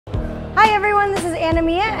Hi everyone, this is Anna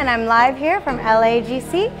Mia and I'm live here from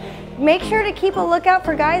LAGC. Make sure to keep a lookout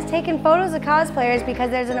for guys taking photos of cosplayers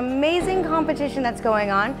because there's an amazing competition that's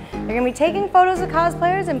going on. They're going to be taking photos of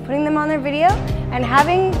cosplayers and putting them on their video and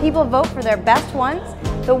having people vote for their best ones.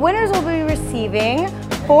 The winners will be receiving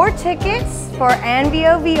 4 tickets for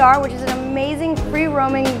Anvio VR, which is an amazing free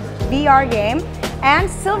roaming VR game, and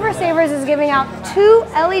Silver Sabres is giving out 2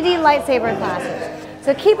 LED lightsaber classes.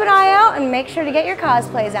 So keep an eye out and make sure to get your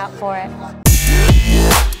cosplays out for it.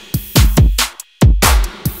 Yeah.